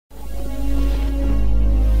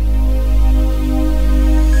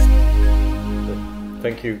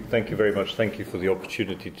Thank you very much. Thank you for the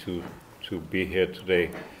opportunity to be here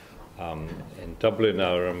today in Dublin.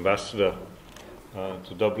 Our ambassador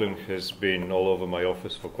to Dublin has been all over my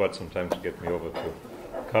office for quite some time to get me over to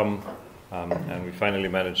come, and we finally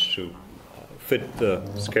managed to fit the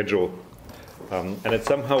schedule. And it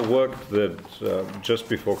somehow worked that just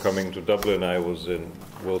before coming to Dublin, I was in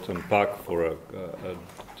Wilton Park for a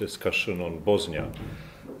discussion on Bosnia,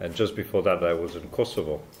 and just before that, I was in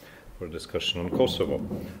Kosovo for a discussion on Kosovo,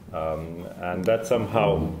 and that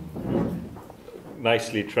somehow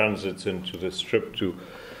nicely transits into this trip to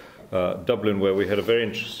Dublin, where we had a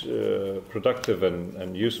very productive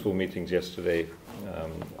and useful meetings yesterday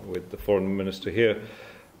with the foreign minister here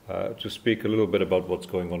to speak a little bit about what's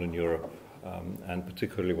going on in Europe, and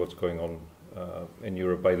particularly what's going on in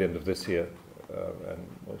Europe by the end of this year, and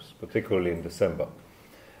most particularly in December.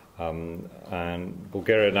 And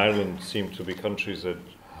Bulgaria and Ireland seem to be countries that,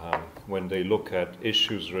 when they look at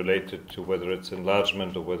issues related to whether it's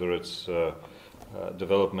enlargement or whether it's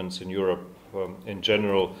developments in Europe in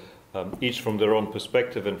general, each from their own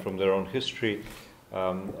perspective and from their own history,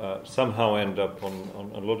 somehow end up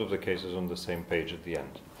on a lot of the cases on the same page at the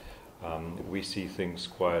end. We see things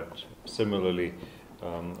quite similarly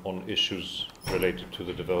on issues related to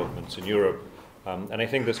the developments in Europe. And I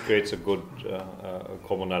think this creates a good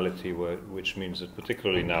commonality, which means that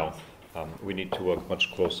particularly now we need to work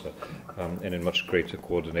much closer and in much greater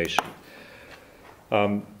coordination.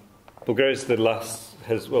 Bulgaria is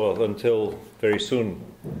until very soon,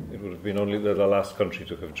 it would have been only the last country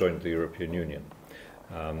to have joined the European Union.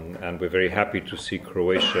 And we're very happy to see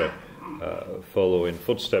Croatia follow in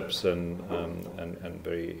footsteps and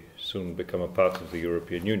very soon become a part of the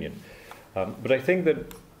European Union. But I think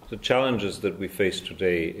that the challenges that we face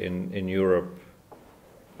today in Europe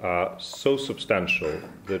are so substantial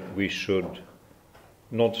that we should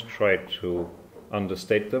not try to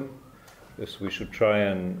understate them. We should try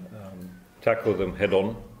and tackle them head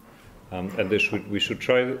on, and we should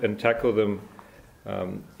try and tackle them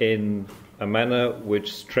in a manner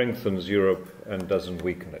which strengthens Europe and doesn't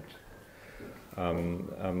weaken it.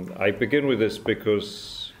 I begin with this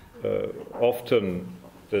because often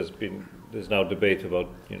there's now debate about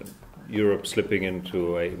Europe slipping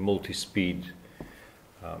into a multi-speed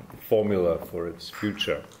formula for its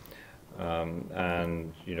future,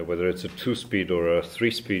 and whether it's a 2-speed or a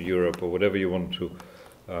 3-speed Europe or whatever you want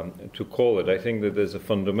to call it. I think that there's a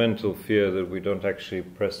fundamental fear that we don't actually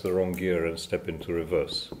press the wrong gear and step into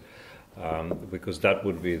reverse, because that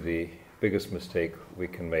would be the biggest mistake we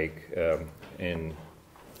can make in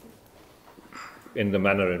the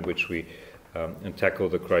manner in which we tackle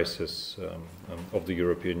the crisis of the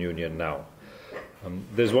European Union now.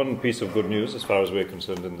 There's one piece of good news as far as we're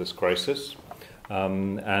concerned in this crisis,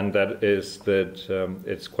 and that is that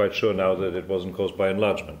it's quite sure now that it wasn't caused by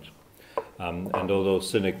enlargement. And all those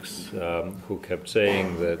cynics who kept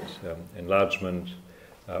saying that enlargement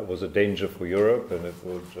was a danger for Europe and it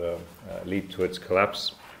would lead to its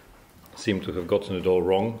collapse seem to have gotten it all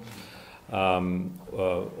wrong.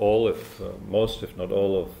 Most, if not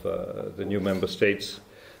all, of the new member states,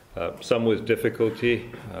 some with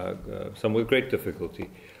difficulty, some with great difficulty,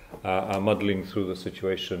 are muddling through the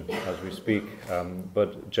situation as we speak,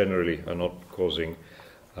 but generally are not causing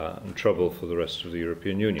trouble for the rest of the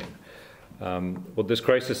European Union. What this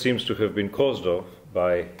crisis seems to have been caused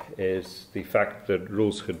by is the fact that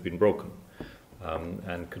rules had been broken,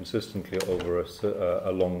 and consistently over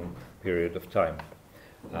a long period of time.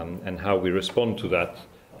 And how we respond to that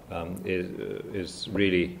is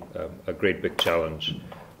really a great big challenge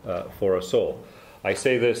for us all. I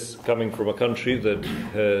say this coming from a country that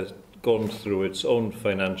has gone through its own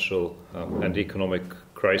financial and economic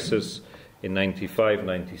crisis in 95,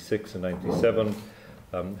 96 and 97,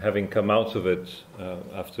 having come out of it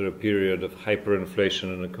after a period of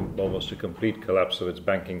hyperinflation and almost a complete collapse of its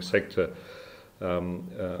banking sector,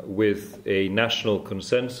 with a national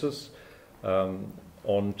consensus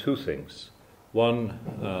on two things. One,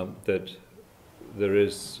 that there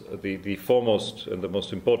is the foremost and the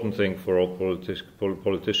most important thing for all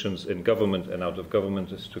politicians in government and out of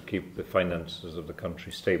government is to keep the finances of the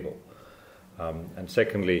country stable. And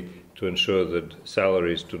secondly, to ensure that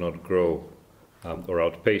salaries do not grow or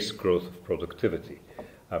outpace growth of productivity.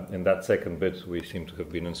 In that second bit, we seem to have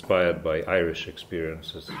been inspired by Irish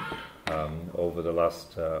experiences over the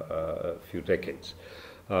last few decades.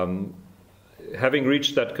 Having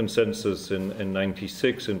reached that consensus in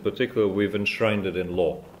 96 in particular, we've enshrined it in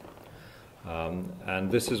law.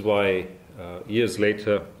 And this is why years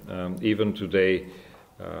later, even today,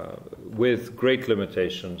 with great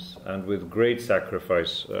limitations and with great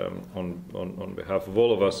sacrifice on behalf of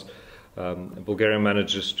all of us, Bulgaria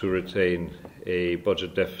manages to retain a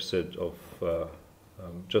budget deficit of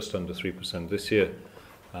just under 3% this year,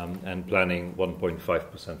 and planning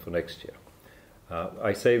 1.5% for next year.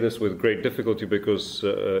 I say this with great difficulty because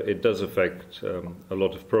it does affect a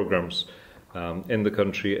lot of programs in the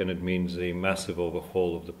country, and it means a massive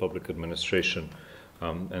overhaul of the public administration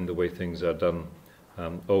and the way things are done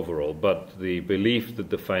overall. But the belief that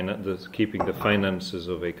keeping the finances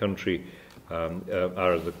of a country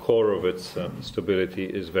are at the core of its stability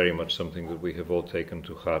is very much something that we have all taken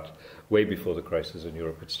to heart way before the crisis in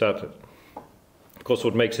Europe had started. Of course,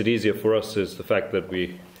 what makes it easier for us is the fact that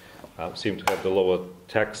we seem to have the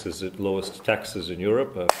lowest taxes in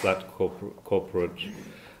Europe, a flat corporate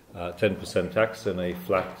 10% tax and a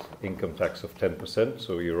flat income tax of 10%,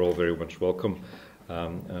 so you're all very much welcome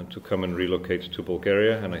to come and relocate to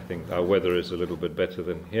Bulgaria, and I think our weather is a little bit better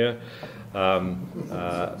than here.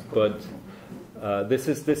 But this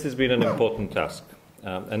has been an important task,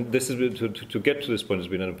 and this is to get to this point has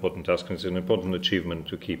been an important task, and it's an important achievement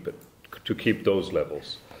to keep those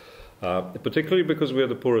levels. Particularly because we are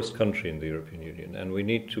the poorest country in the European Union, and we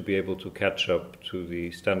need to be able to catch up to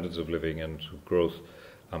the standards of living and to growth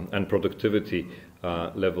and productivity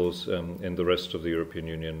levels in the rest of the European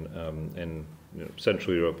Union, in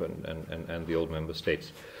Central Europe and the old member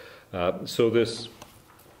states. So this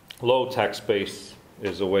low tax base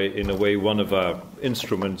is in a way one of our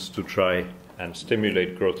instruments to try and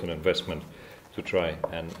stimulate growth and investment, to try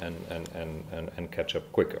and catch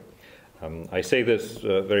up quicker. I say this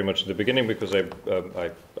very much at the beginning because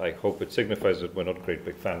I hope it signifies that we're not great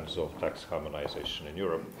big fans of tax harmonization in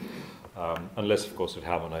Europe, unless, of course, it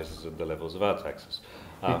harmonizes at the levels of our taxes.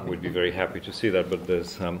 We'd be very happy to see that, but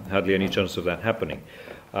there's hardly any chance of that happening.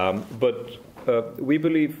 But we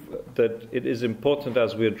believe that it is important,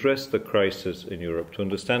 as we address the crisis in Europe, to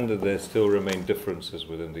understand that there still remain differences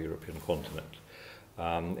within the European continent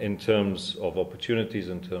in terms of opportunities,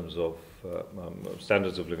 in terms of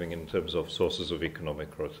standards of living, in terms of sources of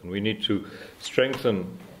economic growth. And we need to strengthen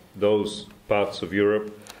those parts of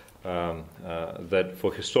Europe that,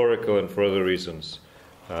 for historical and for other reasons,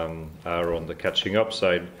 are on the catching up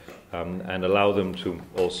side, and allow them to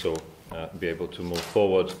also be able to move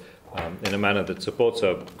forward in a manner that supports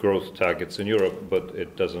our growth targets in Europe, but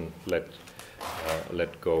it doesn't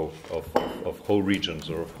let go of whole regions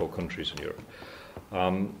or of whole countries in Europe.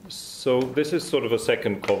 So this is sort of a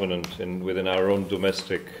second covenant within our own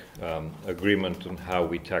domestic agreement on how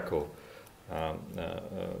we tackle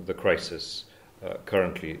the crisis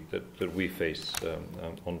currently that we face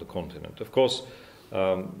on the continent. Of course,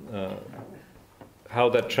 how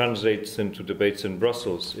that translates into debates in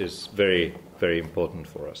Brussels is very, very important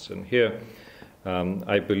for us. And here,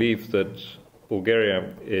 I believe that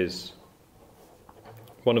Bulgaria is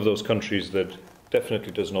one of those countries that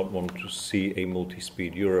definitely does not want to see a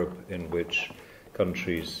multi-speed Europe in which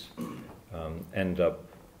countries end up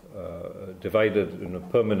divided in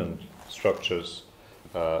permanent structures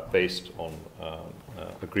based on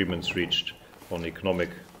agreements reached on economic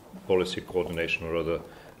policy coordination or other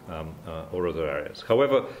areas.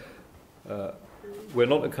 However, we're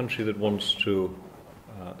not a country that wants to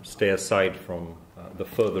stay aside from the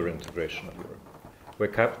further integration of Europe. We're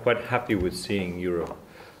quite happy with seeing Europe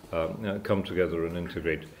come together and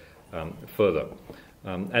integrate further.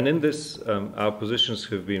 And in this, our positions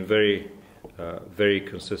have been very, very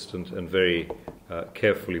consistent and very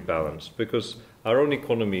carefully balanced, because our own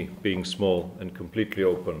economy, being small and completely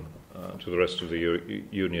open to the rest of the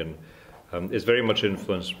Union, is very much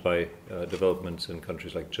influenced by developments in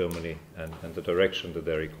countries like Germany and the direction that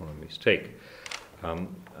their economies take.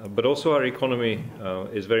 But also our economy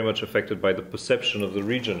is very much affected by the perception of the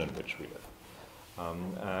region in which we live.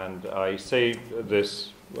 And I say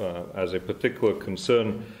this as a particular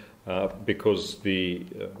concern because the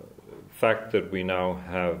fact that we now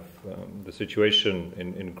have the situation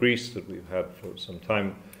in Greece that we've had for some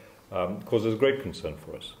time causes great concern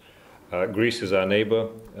for us. Greece is our neighbor.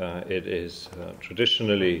 It is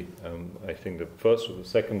traditionally, I think, the first or the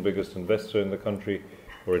second biggest investor in the country,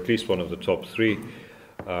 or at least one of the top three.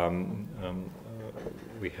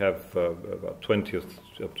 We have about 20 or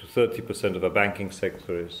up to 30% of our banking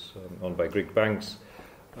sector is owned by Greek banks.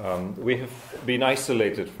 We have been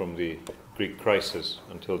isolated from the Greek crisis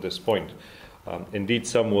until this point. Indeed,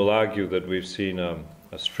 some will argue that we've seen a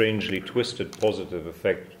strangely twisted positive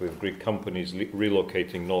effect with Greek companies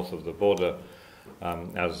relocating north of the border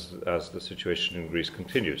as the situation in Greece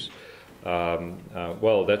continues.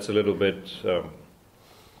 Well, that's a little bit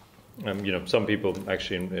some people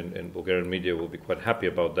actually in Bulgarian media will be quite happy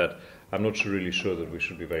about that. I'm not really sure that we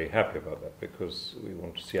should be very happy about that, because we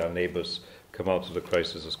want to see our neighbors come out of the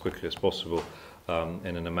crisis as quickly as possible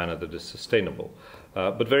and in a manner that is sustainable.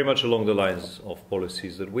 But very much along the lines of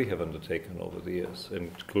policies that we have undertaken over the years,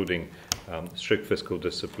 including strict fiscal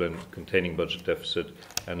discipline, containing budget deficit,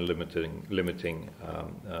 and limiting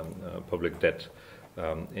public debt,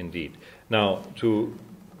 indeed. Now,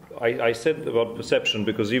 I said about perception,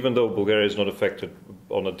 because even though Bulgaria is not affected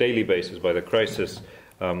on a daily basis by the crisis,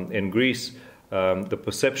 in Greece, the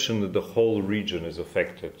perception that the whole region is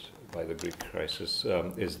affected by the Greek crisis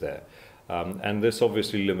is there. And this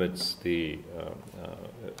obviously limits the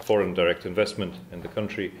foreign direct investment in the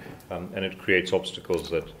country, and it creates obstacles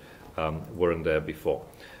that weren't there before.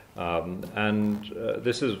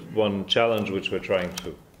 This is one challenge which we're trying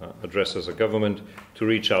to address as a government, to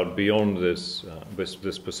reach out beyond this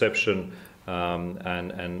perception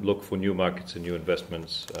and look for new markets and new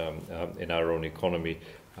investments in our own economy,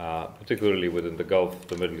 particularly within the Gulf,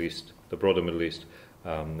 the Middle East, the broader Middle East,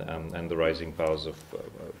 and the rising powers of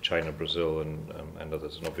China, Brazil, and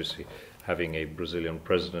others. And obviously, having a Brazilian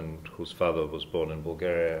president whose father was born in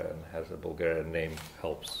Bulgaria and has a Bulgarian name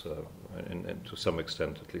helps, to some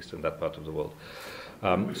extent, at least in that part of the world.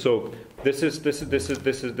 So this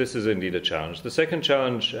is indeed a challenge. The second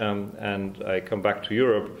challenge, and I come back to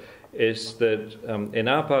Europe, is that in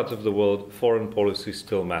our part of the world, foreign policy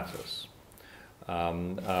still matters.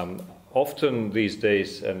 Often these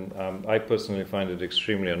days, and I personally find it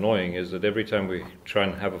extremely annoying, is that every time we try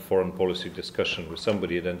and have a foreign policy discussion with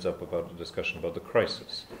somebody, it ends up about a discussion about the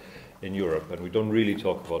crisis in Europe, and we don't really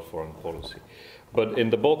talk about foreign policy. But in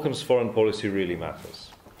the Balkans, foreign policy really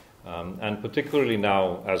matters. And particularly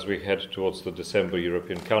now, as we head towards the December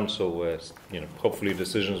European Council, where hopefully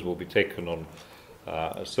decisions will be taken on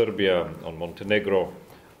Serbia, on Montenegro,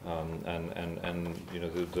 and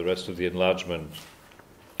the rest of the enlargement,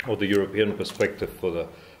 or the European perspective for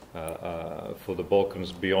the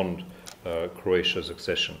Balkans beyond Croatia's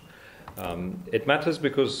accession. It matters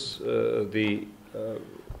because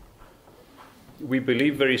we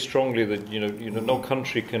believe very strongly that no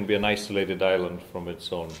country can be an isolated island from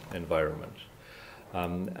its own environment.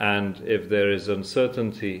 And if there is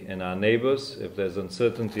uncertainty in our neighbors, if there's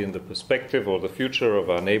uncertainty in the perspective or the future of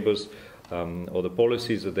our neighbors, or the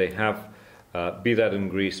policies that they have, be that in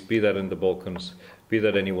Greece, be that in the Balkans, be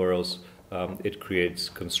that anywhere else, it creates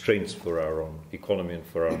constraints for our own economy and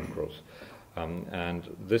for our own growth. And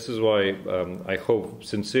this is why I hope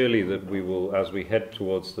sincerely that we will, as we head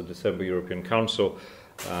towards the December European Council,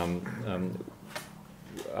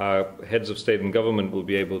 our heads of state and government will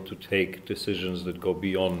be able to take decisions that go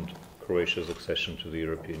beyond Croatia's accession to the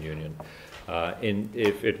European Union.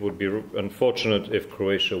 If it would be unfortunate if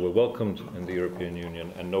Croatia were welcomed in the European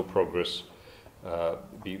Union and no progress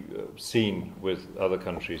be seen with other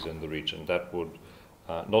countries in the region, that would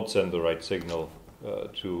not send the right signal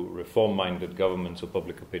to reform-minded governments or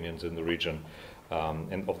public opinions in the region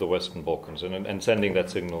and of the Western Balkans, and sending that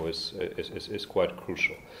signal is quite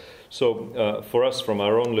crucial. So for us, from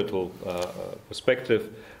our own little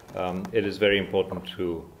perspective, it is very important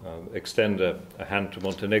to extend a hand to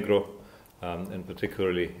Montenegro, and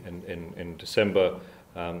particularly in December,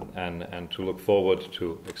 and to look forward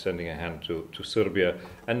to extending a hand to Serbia,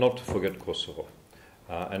 and not to forget Kosovo,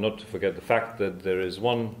 and not to forget the fact that there is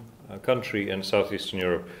one country in southeastern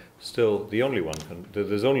Europe, still the only one.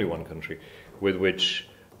 There's only one country with which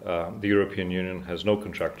the European Union has no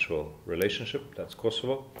contractual relationship. That's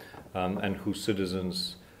Kosovo, and whose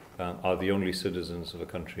citizens are the only citizens of a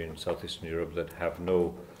country in southeastern Europe that have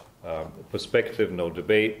no perspective, no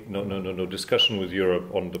debate, no discussion with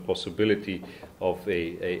Europe on the possibility of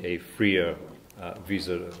a freer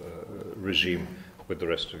visa regime with the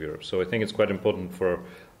rest of Europe. So I think it's quite important for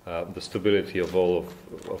the stability of all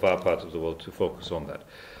of our part of the world to focus on that.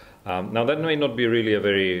 Now, that may not be really a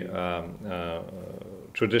very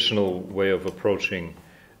traditional way of approaching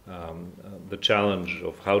the challenge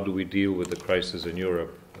of how do we deal with the crisis in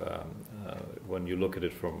Europe when you look at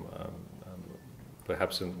it from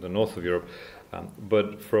perhaps in the north of Europe,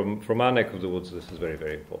 but from our neck of the woods, this is very,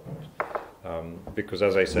 very important. Because,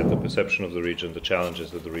 as I said, the perception of the region, the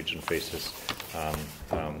challenges that the region faces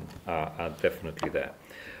are definitely there.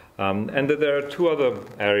 And that there are two other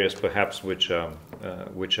areas, perhaps, which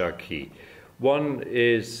are key. One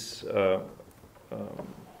is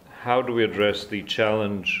how do we address the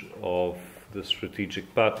challenge of the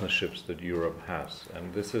strategic partnerships that Europe has?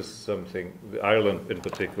 And this is something, Ireland in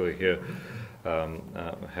particular here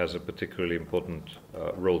has a particularly important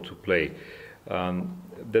role to play.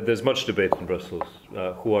 There's much debate in Brussels.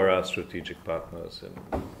 Who are our strategic partners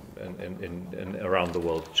and around the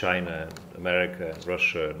world, China, and America, and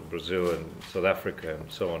Russia, and Brazil, and South Africa,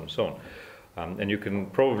 and so on and so on. And you can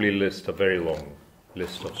probably list a very long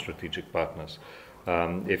list of strategic partners.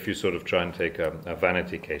 If you sort of try and take a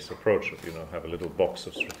vanity case approach, have a little box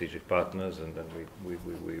of strategic partners, and then we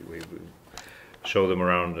show them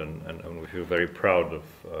around, and we feel very proud of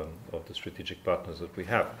the strategic partners that we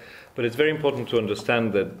have. But it's very important to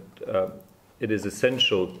understand that it is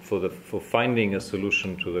essential for finding a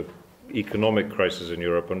solution to the economic crisis in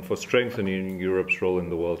Europe and for strengthening Europe's role in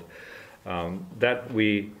the world, that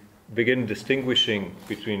we begin distinguishing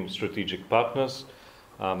between strategic partners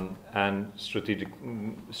and strategic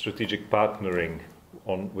partnering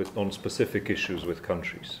on specific issues with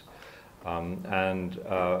countries.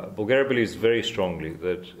 Bulgaria believes very strongly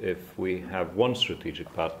that if we have one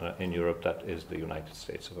strategic partner in Europe, that is the United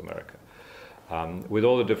States of America. With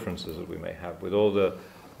all the differences that we may have, with all the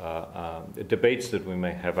debates that we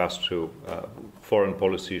may have as to foreign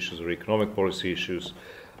policy issues or economic policy issues,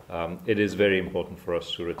 it is very important for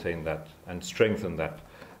us to retain that and strengthen that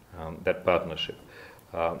partnership.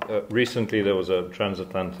 Recently, there was a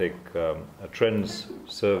transatlantic trends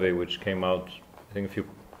survey which came out, I think, a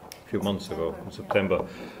few months ago, in September,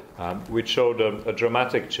 which showed a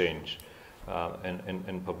dramatic change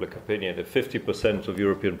in public opinion. That 50% of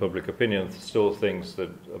European public opinion still thinks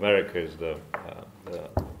that America is the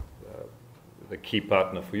key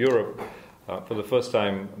partner for Europe. For the first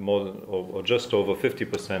time, more than, or just over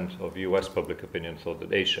 50% of U.S. public opinion thought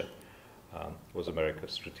that Asia was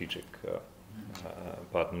America's strategic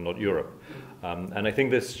partner, not Europe. And I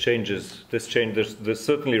think this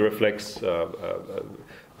certainly reflects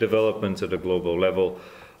developments at a global level,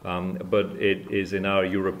 but it is in our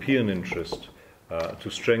European interest to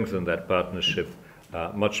strengthen that partnership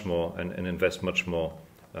much more and invest much more,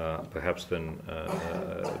 perhaps than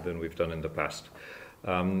we've done in the past.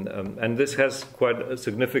 And this has quite a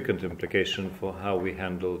significant implication for how we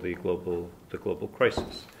handle the global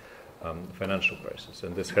crisis, the financial crisis,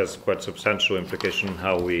 and this has quite substantial implication on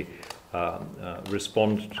how we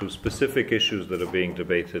respond to specific issues that are being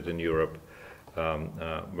debated in Europe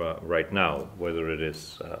right now, whether it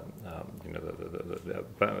is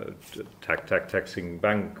taxing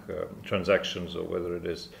bank transactions, or whether it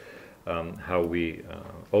is how we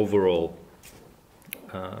overall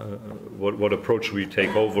what approach we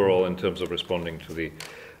take overall in terms of responding to the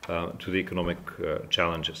economic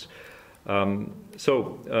challenges. Last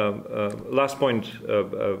point,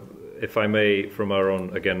 if I may, from our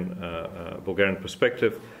own, again, Bulgarian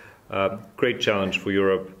perspective, great challenge for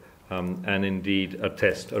Europe, and indeed a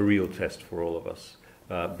real test for all of us,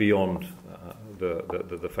 beyond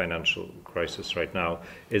the financial crisis right now,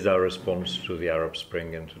 is our response to the Arab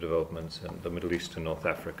Spring and to developments in the Middle East and North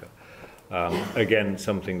Africa. Again,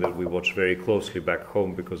 something that we watch very closely back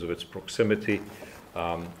home because of its proximity.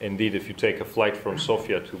 Indeed, if you take a flight from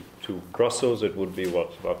Sofia to Brussels, it would be,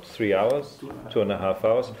 about 3 hours? 2.5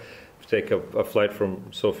 hours. If you take a flight from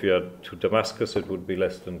Sofia to Damascus, it would be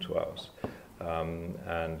less than 2 hours.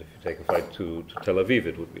 And if you take a flight to Tel Aviv,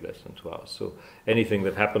 it would be less than 2 hours. So anything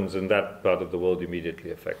that happens in that part of the world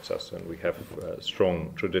immediately affects us, and we have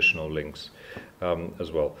strong traditional links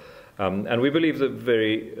as well. And we believe that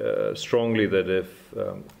very strongly that if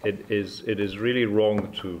it is really wrong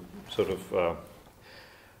to sort of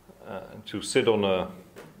to sit on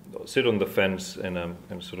the fence in a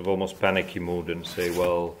sort of almost panicky mood and say,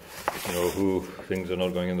 well, things are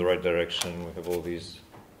not going in the right direction. We have all these,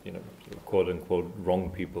 quote unquote, wrong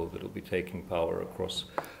people that will be taking power across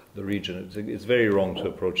the region. It's very wrong to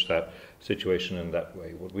approach that situation in that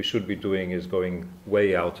way. What we should be doing is going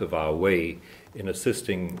way out of our way in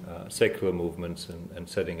assisting secular movements and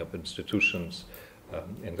setting up institutions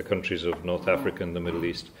in the countries of North Africa and the Middle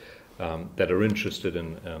East that are interested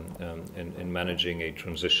in managing a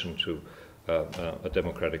transition to a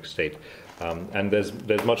democratic state. And there's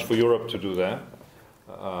much for Europe to do there,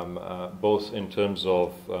 both in terms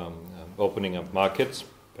of opening up markets,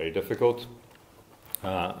 very difficult,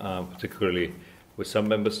 particularly with some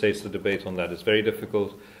member states. The debate on that is very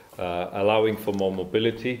difficult. Allowing for more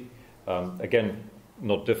mobility, again,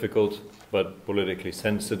 not difficult, but politically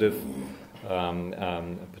sensitive,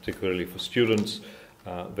 particularly for students.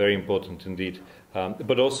 Very important indeed.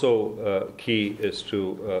 But also key is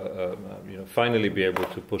to finally be able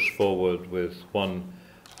to push forward with one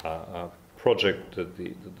project that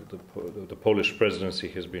the Polish presidency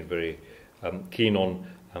has been very keen on,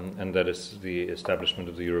 and that is the establishment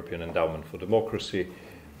of the European Endowment for Democracy,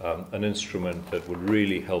 an instrument that would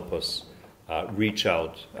really help us reach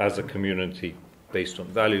out as a community based on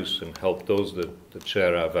values and help those that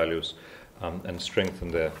share our values and strengthen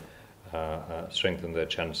their strengthen their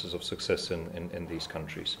chances of success in these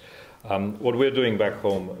countries. What we're doing back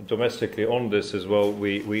home domestically on this as well,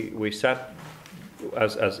 we sat,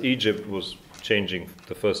 as Egypt was changing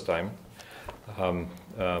the first time,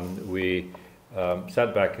 we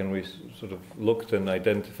sat back and we sort of looked and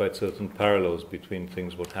identified certain parallels between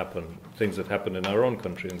things that happened in our own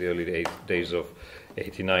country in the early days of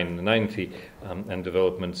 89 and 90 and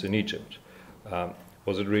developments in Egypt.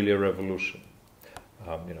 Was it really a revolution?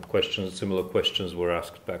 Similar questions were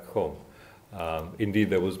asked back home. Indeed,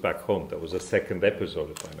 there was back home. There was a second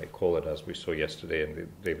episode, if I may call it, as we saw yesterday and the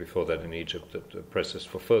day before that in Egypt, that presses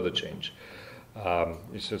for further change.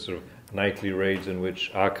 It's a sort of nightly raids in which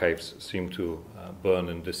archives seem to burn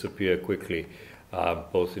and disappear quickly,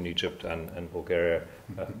 both in Egypt and Bulgaria.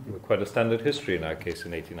 Quite a standard history in our case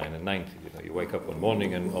in 89 and 90. You wake up one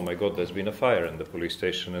morning and, oh my God, there's been a fire in the police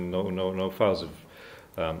station and no files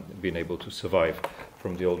have been able to survive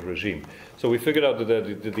from the old regime. So we figured out that there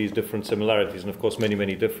are these different similarities and, of course, many,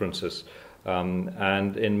 many differences.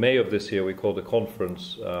 And in May of this year, we called a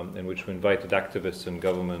conference in which we invited activists and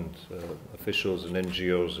government officials and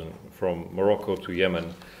NGOs from Morocco to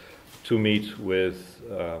Yemen to meet with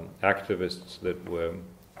activists that were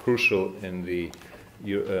crucial in the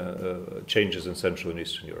changes in Central and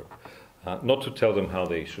Eastern Europe. Not to tell them how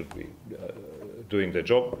they should be doing their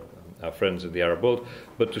job, our friends in the Arab world,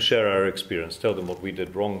 but to share our experience, tell them what we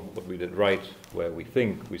did wrong, what we did right, where we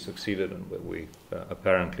think we succeeded and where we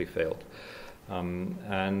apparently failed.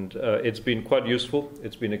 It's been quite useful,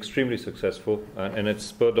 it's been extremely successful, and it's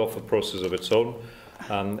spurred off a process of its own.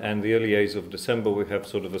 And the early days of December, we have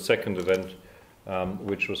sort of a second event,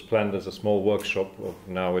 which was planned as a small workshop.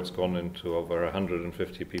 Now it's gone into over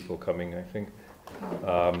 150 people coming, I think.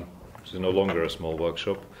 Which is no longer a small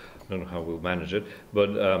workshop. I don't know how we'll manage it,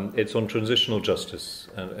 but it's on transitional justice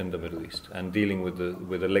in the Middle East and dealing with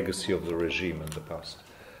the legacy of the regime in the past.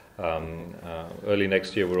 Early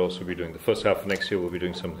next year, we'll also be doing, the first half of next year, we'll be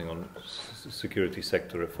doing something on security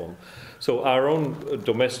sector reform. So our own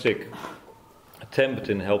domestic attempt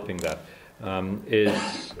in helping that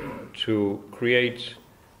is to create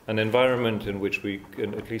an environment in which we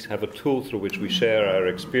can at least have a tool through which we share our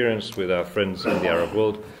experience with our friends in the Arab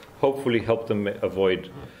world, hopefully help them avoid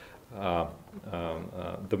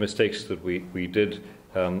the mistakes that we did,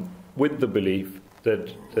 with the belief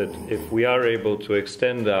that if we are able to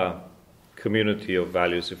extend our community of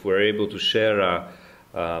values, if we're able to share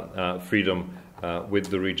our freedom with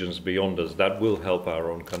the regions beyond us, that will help our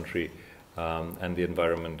own country and the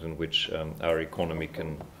environment in which our economy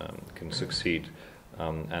can succeed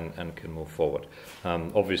and can move forward.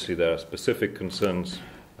 Obviously, there are specific concerns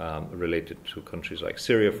related to countries like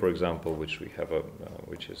Syria, for example, which we have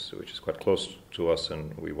which is quite close to us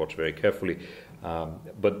and we watch very carefully.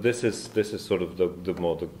 But this is sort of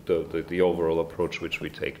the overall approach which we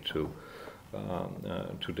take to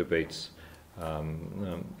debates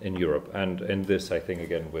in Europe. And in this, I think,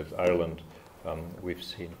 again, with Ireland, we've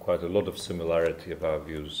seen quite a lot of similarity of our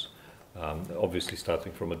views. Obviously,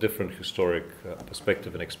 starting from a different historic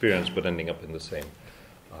perspective and experience, but ending up in the same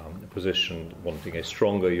position, wanting a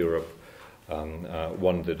stronger Europe,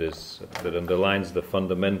 one that underlines the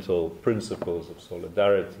fundamental principles of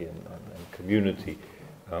solidarity and community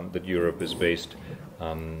that Europe is based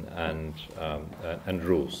and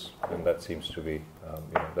rules, and that seems to be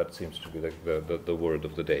the word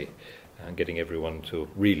of the day, and getting everyone to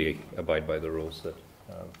really abide by the rules that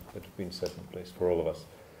have been set in place for all of us.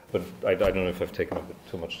 But I don't know if I've taken a bit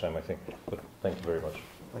too much time, I think. But thank you very much.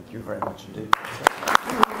 Thank you very much indeed.